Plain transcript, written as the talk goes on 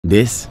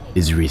This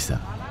is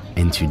Risa,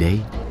 and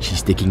today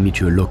she's taking me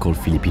to a local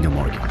Filipino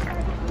market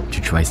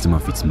to try some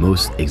of its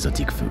most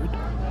exotic food.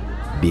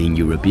 Being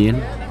European,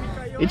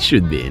 it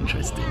should be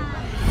interesting.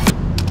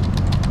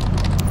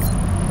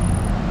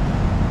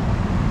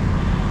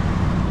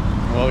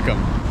 Welcome,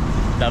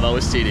 Davao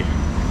City.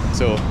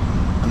 So,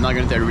 I'm not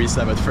gonna tell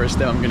Risa, but first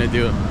thing I'm gonna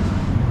do.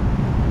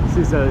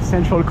 This is a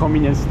central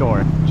convenience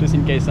store, just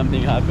in case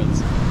something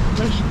happens.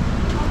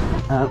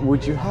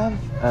 Would you have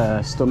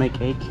stomach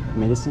ache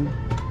medicine?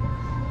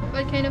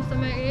 What kind of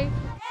stomach ache?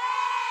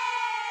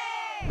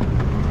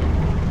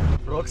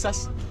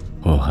 Roxas?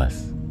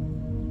 Roxas,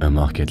 a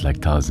market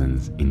like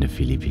thousands in the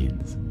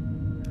Philippines.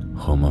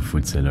 Home of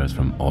food sellers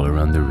from all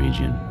around the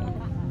region.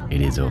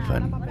 It is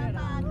open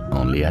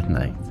only at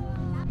night.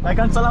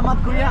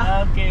 Salamat,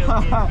 kuya. Okay.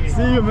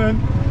 See you, man.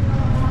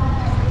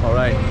 All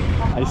right,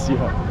 I see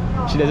her.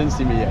 She doesn't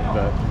see me yet,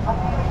 but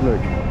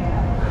look.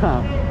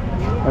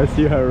 I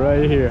see her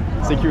right here.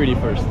 Security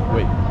first.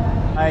 Wait.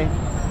 Hi.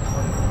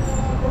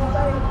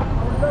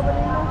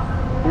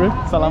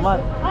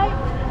 Salamat. Hi.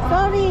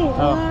 Sorry.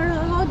 Oh.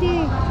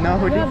 Hoodie. No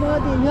hoodie. You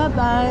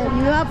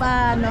have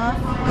no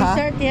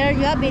t-shirt here.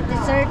 You have a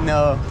t-shirt.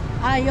 No.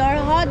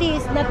 Your hoodie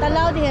is not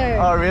allowed here.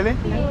 Oh, really?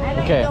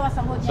 Okay.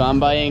 So I'm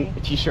buying a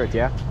t-shirt,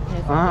 yeah?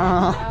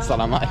 Yes.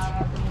 Salamat.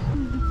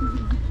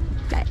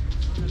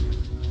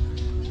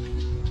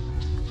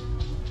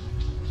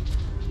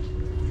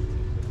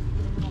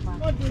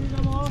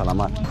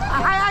 Salamat.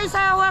 I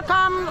say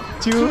welcome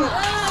to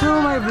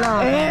my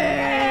vlog.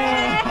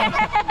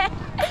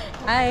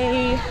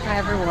 Hi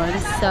everyone.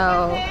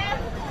 So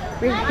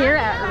we're here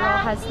at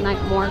Roxas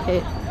Night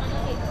Market.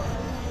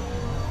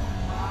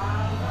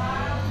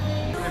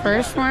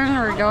 First one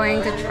we're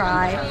going to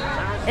try.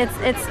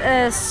 It's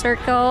a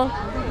circle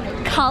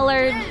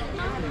colored,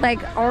 like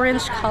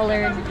orange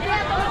colored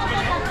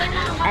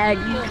egg.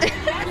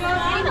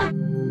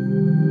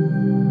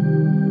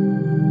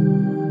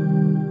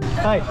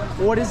 Hi,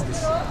 what is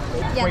this?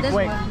 Yeah, wait, this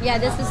wait. one. Yeah,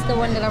 this is the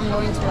one that I'm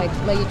going to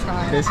let you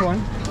try. This one?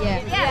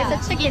 Yeah, it's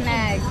a chicken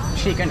egg.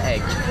 Chicken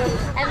egg.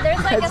 And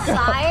there's like a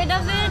side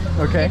of it.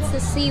 Okay. It's the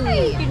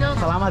seaweed.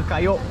 Salamat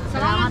kayo.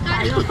 Salamat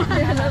tayo.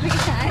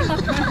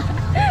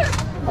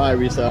 Alright,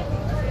 Risa.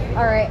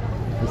 Alright.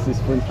 This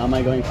is fun. Am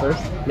I going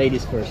first?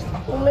 Ladies first.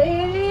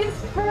 Ladies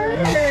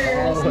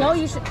first. No,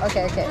 you should.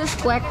 Okay.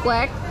 Just quack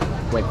quack.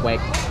 Quack quack.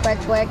 Quack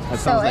quack. That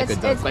sounds like a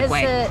dog. Quack,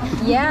 quack.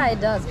 Yeah,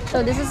 it does.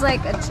 So this is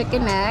like a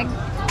chicken egg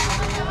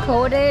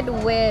coated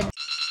with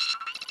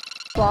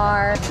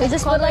flour. You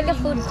just put like a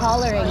food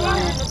coloring on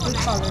it.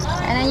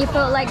 And then you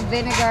put like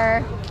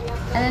vinegar.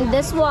 And then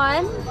this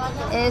one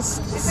is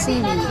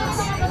seaweed.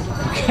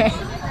 Okay.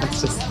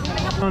 Let's just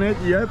on it.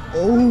 Yep.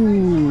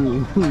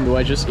 Oh. Do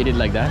I just eat it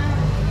like that?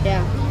 Yeah.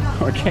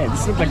 Okay.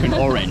 This looks like an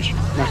orange.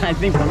 I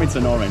think for me it's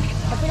an orange.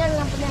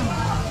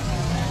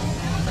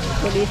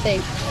 What do you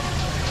think?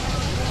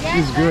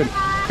 It's good.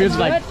 Feels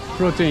like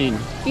protein.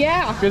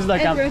 Yeah. Feels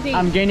like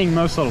I'm gaining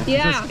muscle.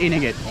 Yeah. Just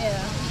eating it. Yeah.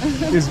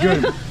 It's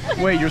good.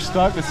 Wait, you're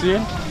stuck? Let's see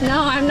it.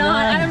 No, I'm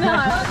not. I'm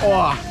not.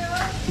 Oh,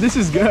 this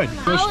is good.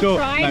 I'll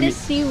try the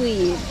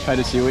seaweed. Try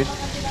the seaweed.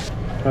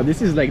 Oh,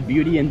 this is like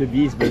Beauty and the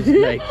Beast, but it's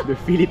like the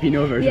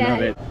Filipino version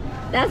of it.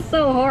 That's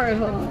so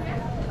horrible.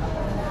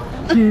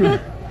 That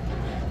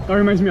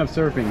reminds me of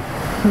surfing.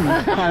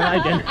 I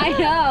like it.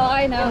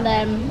 I know. And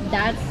then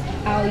that's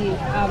how you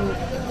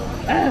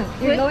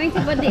you're going to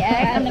put the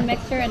egg in the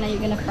mixer and then you're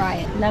gonna fry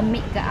it.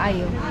 Lamig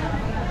kaayo.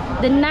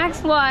 The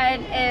next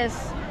one is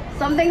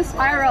something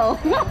spiral.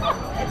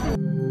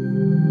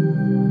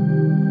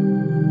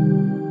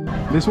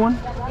 This one?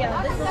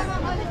 Yeah, this is.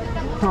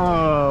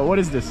 What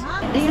is this?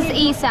 This is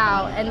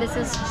isaw and this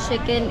is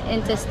chicken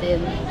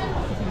intestine.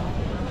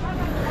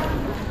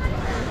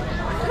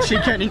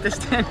 Chicken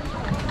intestine?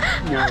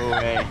 No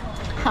way.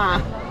 Huh.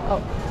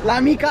 Oh.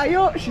 Lami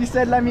kayo! She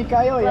said lami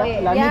kayo, yeah?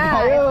 Wait, Lami yeah.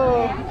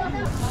 kayo!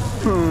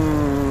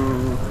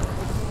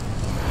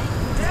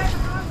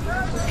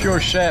 Pure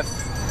chef.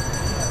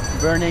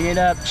 Burning it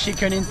up.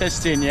 Chicken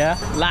intestine, yeah?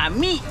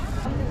 Lami!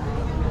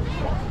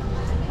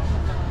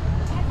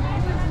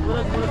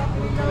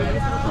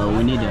 Oh,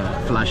 we need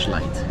a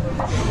flashlight.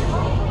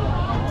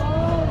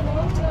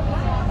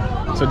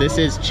 So this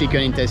is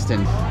chicken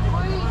intestine.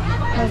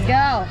 Let's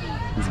go.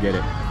 Let's get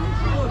it.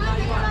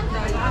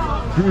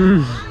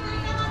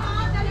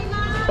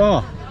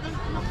 Oh.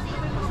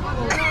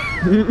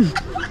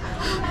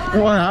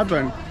 What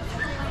happened?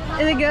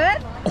 Is it good?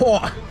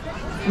 Oh,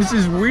 this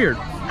is weird.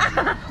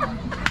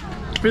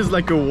 Feels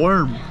like a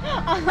worm.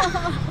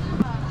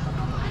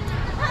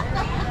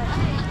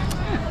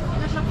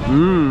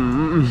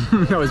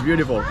 That was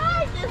beautiful.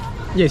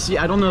 Yeah, see,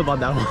 I don't know about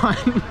that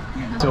one.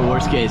 So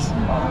worst case.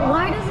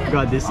 Why does it?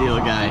 Got this little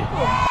guy.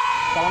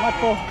 Salamat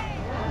po.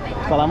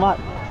 Salamat.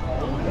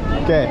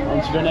 Okay,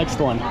 on to the next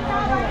one.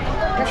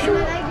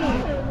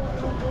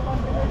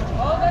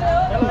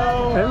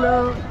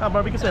 Hello.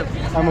 Barbecue chef.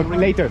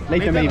 Later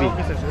maybe.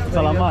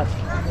 Salamat.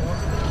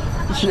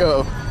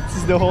 Yo, this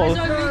is the whole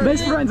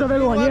best friends of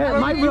everyone. Yeah,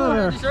 my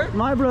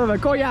brother,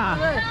 Koya.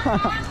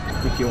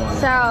 If you want.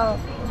 So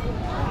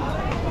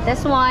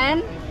This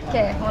one,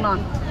 okay, hold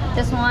on.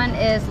 This one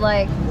is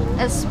like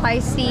a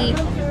spicy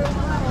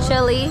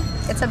chili.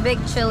 It's a big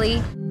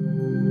chili.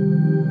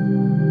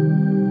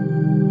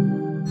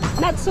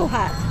 Not so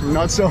hot.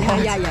 Not so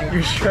hot. Yeah.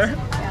 You sure?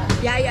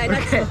 Yeah,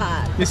 not so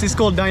hot. This is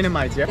called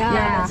dynamite, yeah?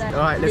 Yeah.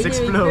 Alright, let's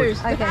explode.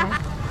 Okay.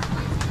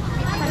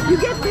 You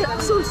get the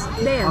sauce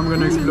there. I'm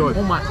gonna explode.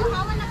 Oh my. Is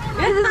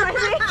it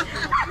spicy?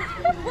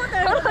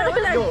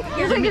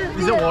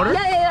 Is it water?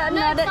 Yeah.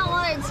 No, It's not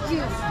water, it's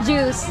juice.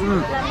 juice.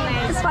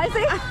 It's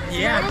spicy?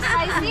 Yeah. It's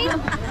spicy.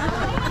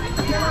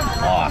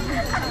 Oh.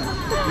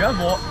 You have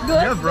what? You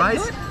have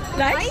rice?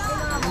 Rice?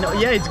 No,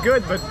 yeah, it's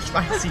good, but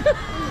spicy.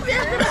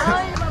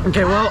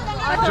 Okay, well,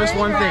 just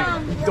one thing.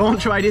 Don't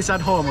try this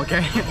at home,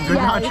 okay? Do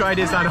not try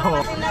this at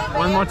home.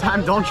 One more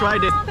time, don't try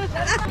this.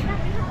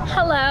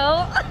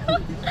 Hello.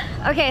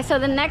 Okay, so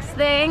the next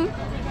thing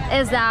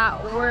is that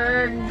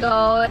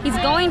he's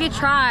going to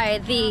try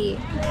the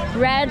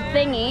red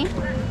thingy,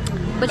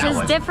 which is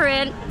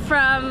different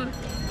from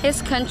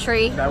his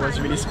country. That was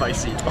really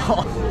spicy.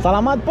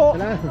 Salamat po!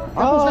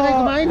 Oh,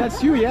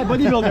 that's you, yeah?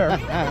 Bodybuilder.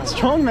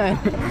 Strong man.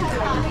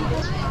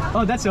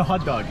 Oh, that's a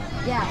hot dog.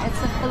 Yeah,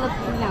 it's a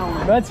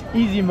Filipino. That's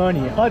easy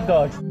money. Hot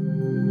dogs.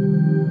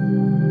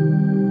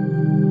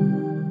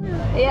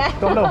 Yeah.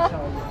 Tolo.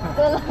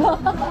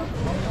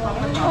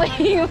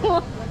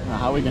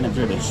 How are we gonna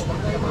do this?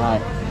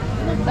 Alright.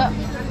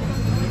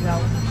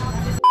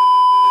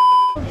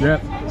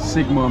 Yep,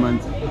 sick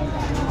moment.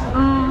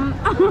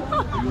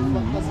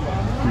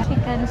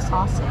 Chicken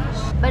sausage.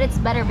 But it's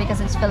better because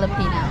it's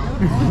Filipino.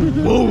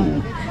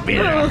 Whoa!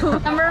 Bitter.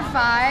 Number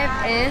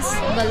 5 is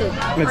balut.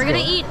 We're gonna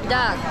eat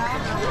duck.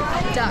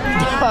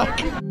 Duck.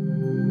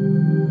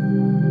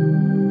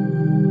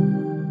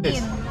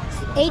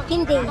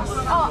 18 days.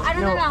 Oh, I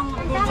don't know.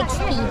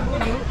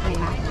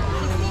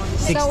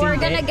 16. So we're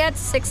gonna get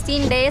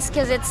 16 days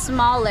because it's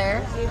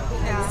smaller.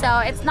 So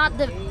it's not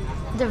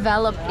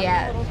developed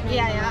yet.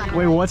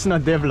 Wait, what's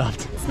not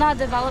developed? It's not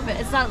developed.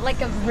 It's not like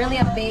really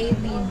a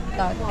baby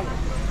duck.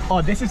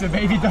 Oh, this is a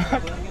baby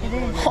duck? It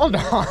is. Hold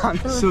on.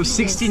 So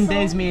 16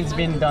 days means it's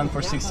been done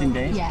for 16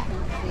 days? Yeah.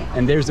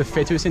 And there's a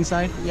fetus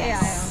inside?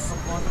 Yes.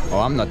 Oh,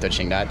 I'm not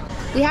touching that.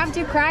 You have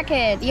to crack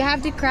it. You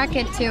have to crack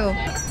it too.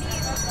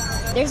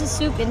 There's a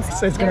soup inside.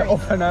 So it's gonna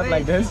open up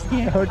like this?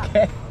 Yeah.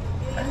 Okay.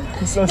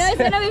 So No, it's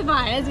gonna be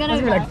fine. It's gonna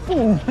be fine. like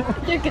boom.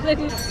 You're gonna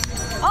be...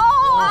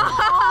 Oh!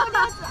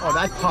 Oh,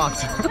 that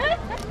popped.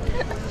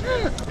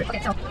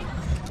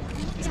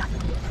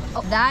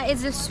 Oh, that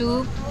is a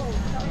soup.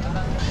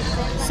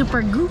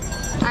 Super good.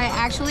 I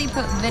actually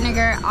put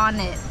vinegar on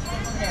it.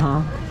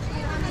 Huh?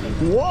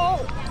 Whoa!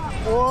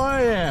 Oh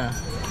yeah.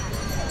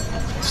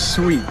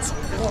 Sweet.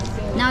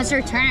 Now it's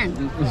your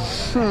turn.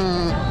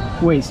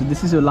 Wait, so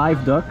this is a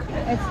live duck?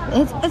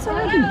 It's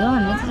already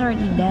done. It's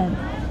already dead.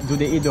 Do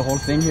they eat the whole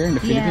thing here in the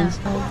Philippines?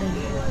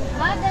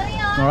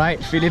 Yeah. All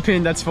right,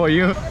 Philippine, that's for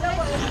you.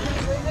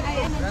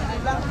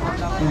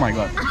 Oh my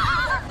god.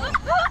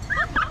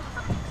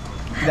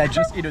 Did I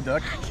just eat a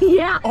duck?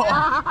 Yeah.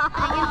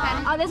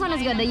 Oh, this one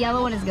is good. The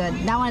yellow one is good.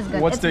 That one is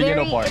good. What's the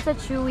yellow part? It's a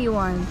chewy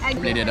one.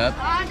 Plate it up.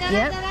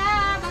 Yep.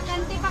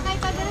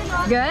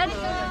 Good.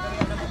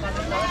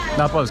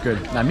 That was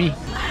good. Not me.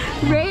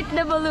 Rate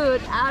the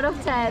balut out of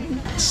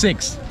 10.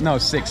 6. No,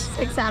 6.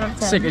 6 out of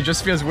 10. 6. It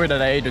just feels weird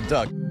that I ate a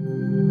duck.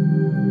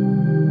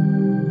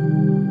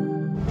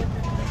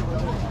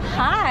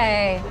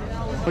 Hi.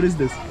 What is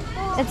this?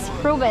 It's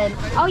proven.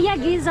 Oh yeah,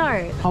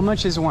 gizzard. How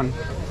much is one?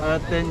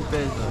 10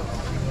 pesos.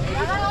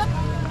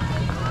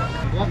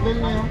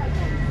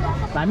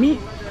 Lami?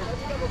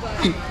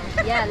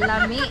 Yeah,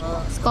 lami.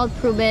 It's called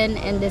proven,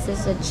 and this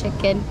is a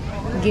chicken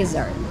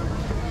gizzard.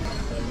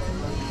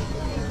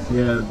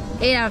 Yeah.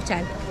 8 out of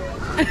 10.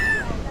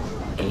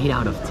 8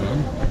 out of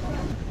 10?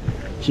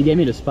 She gave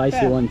me the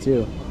spicy one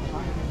too.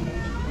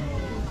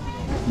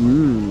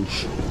 Mmm.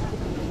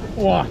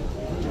 Wow.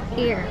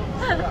 Here.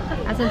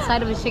 That's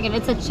inside of a chicken.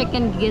 It's a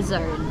chicken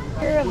gizzard.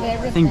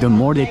 I think the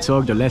more they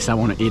talk, the less I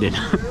want to eat it.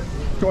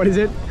 What is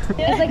it?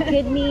 It's like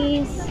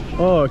kidneys.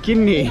 Oh,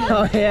 kidney.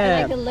 Oh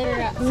yeah. Like a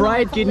liver.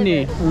 Fried No, it's a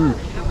kidney. liver. Mm.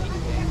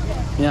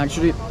 Yeah,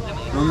 actually, I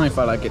don't know if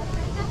I like it.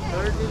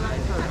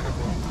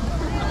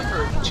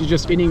 She's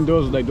just eating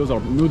those like those are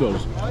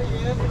noodles.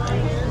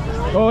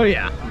 Oh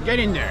yeah, get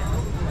in there.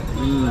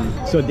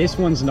 So this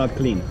one's not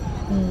clean.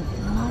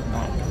 Not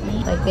that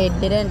clean. Like they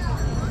didn't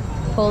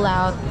pull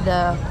out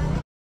the...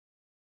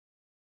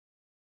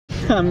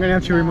 I'm gonna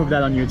have to remove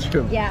that on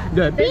YouTube. Yeah.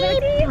 The beep.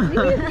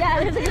 Yeah,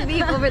 there's like a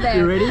beep over there.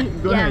 You ready?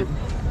 Go ahead.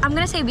 I'm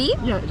gonna say beep.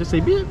 Yeah, just say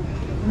beep.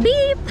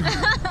 Beep.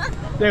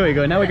 There we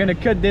go. Now we're gonna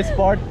cut this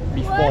part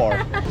before.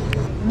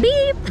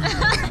 Beep.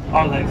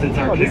 All exits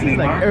are Oh, this is clearly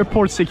like marked.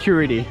 airport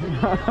security.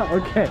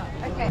 Okay.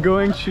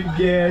 Going to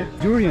get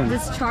durian.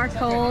 This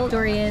charcoal,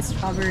 Durian,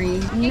 strawberry,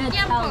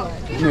 Nutella.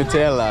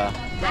 Nutella.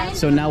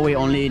 So now we're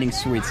only eating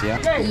sweets, yeah?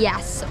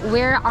 Yes,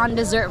 we're on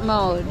dessert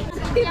mode.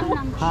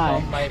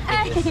 Hi.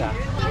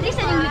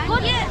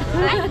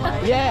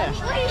 Yeah.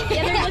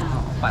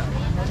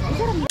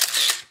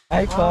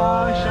 Hi,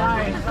 Paul.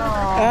 Hi.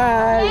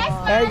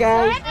 Hi,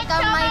 guys.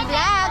 Welcome my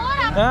vlog.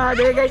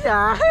 There guys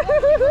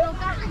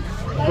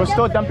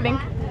Gusto dumpling?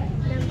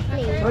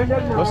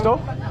 Gusto?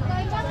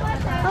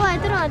 Oh,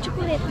 ito na,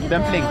 chocolate.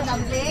 Dumpling.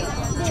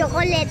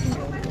 Chocolate.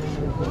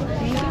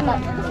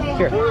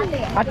 Here.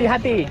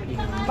 Hati-hati.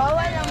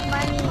 Bawal ang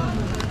money.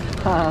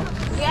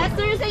 Yes,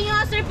 sir. Sa inyo,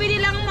 sir.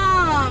 Pili lang mo.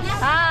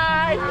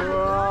 Hi!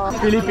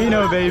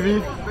 Filipino,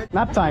 baby.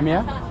 Nap time,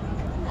 yeah?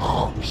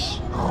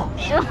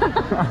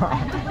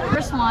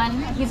 First one,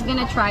 he's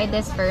gonna try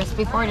this first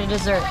before the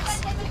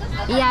desserts.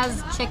 He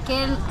has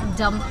chicken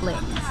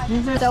dumplings.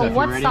 So Steph,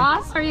 what you ready?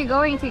 sauce are you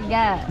going to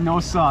get? No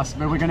sauce,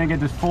 but we're gonna get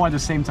the 4 at the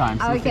same time.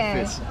 See if it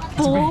Okay. fits.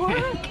 4?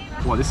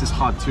 Well, this is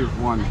hot too.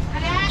 1,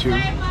 2,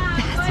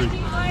 3.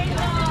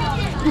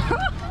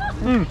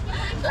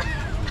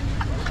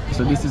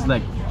 So this is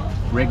like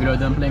regular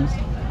dumplings.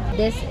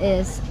 This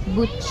is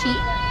buchi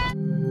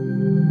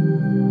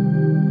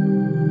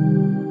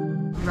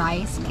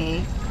rice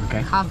cake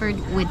Okay. covered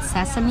with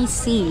sesame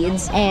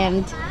seeds,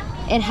 and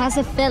it has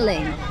a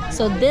filling.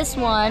 So this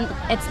one,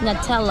 it's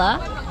Nutella.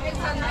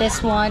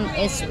 This one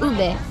is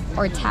ube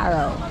or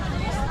taro.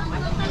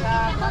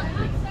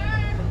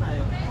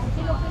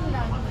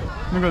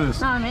 Look at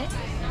this.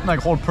 Like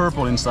whole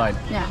purple inside.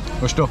 Yeah.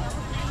 Gusto.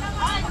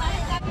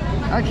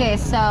 Okay,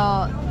 so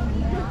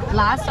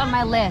last on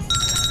my list.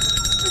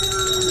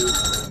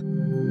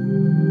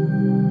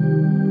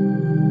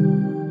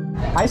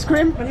 Ice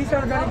cream?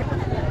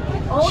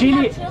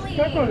 Chili.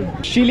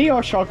 Chili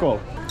or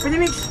chocolate?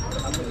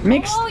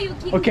 Mixed? Oh, you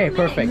keep Okay, doing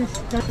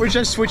perfect. We're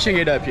just switching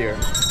it up here.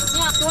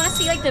 Yeah. You want to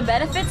see like the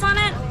benefits on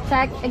it?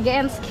 Attack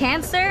against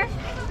cancer.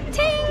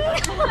 Ting!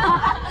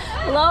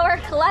 Lower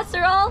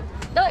cholesterol.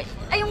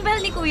 Ay, yung bell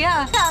ni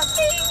Kuya.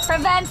 Ting!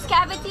 Prevents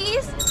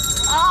cavities.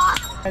 Ah!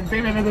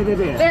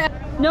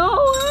 No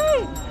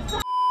way!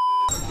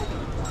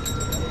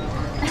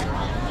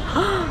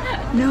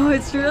 No,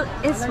 it's real.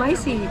 It's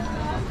spicy.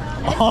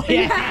 Oh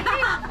yeah.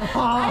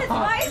 It's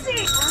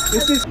spicy.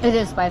 This is It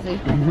is spicy.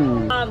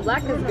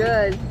 Black is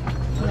good.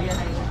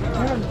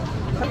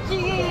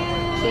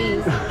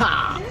 Cheese.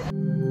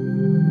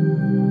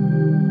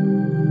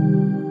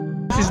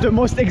 This is the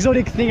most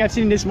exotic thing I've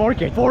seen in this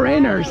market.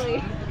 Foreigners.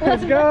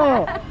 Let's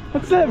go.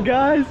 What's up,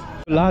 guys?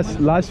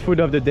 Last food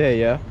of the day,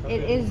 yeah?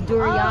 It is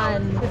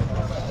durian.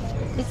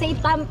 They say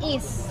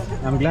tamis.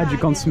 I'm glad you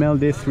can smell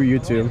this through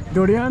YouTube.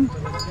 Durian?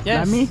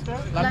 Yes. Lami?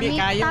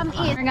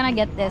 Tamis. We're gonna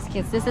get this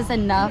because this is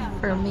enough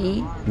for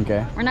me.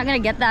 Okay. We're not gonna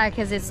get that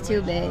because it's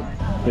too big.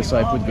 Okay, so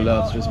I put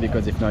gloves just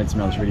because if not it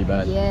smells really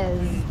bad. Yes.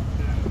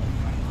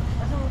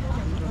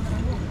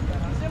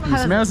 It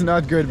smells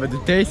not good, but the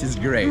taste is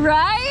great.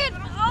 Right?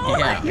 Oh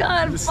Yeah. my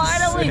god, This is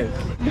finally. sick.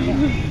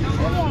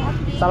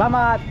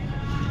 Salamat!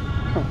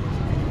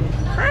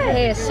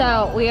 Hi.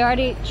 So we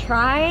already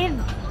tried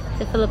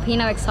the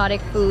Filipino exotic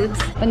foods,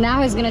 but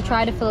now he's gonna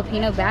try the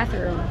Filipino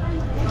bathroom.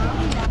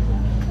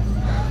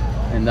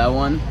 And that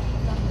one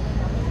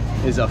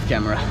is off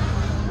camera.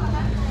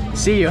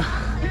 See you.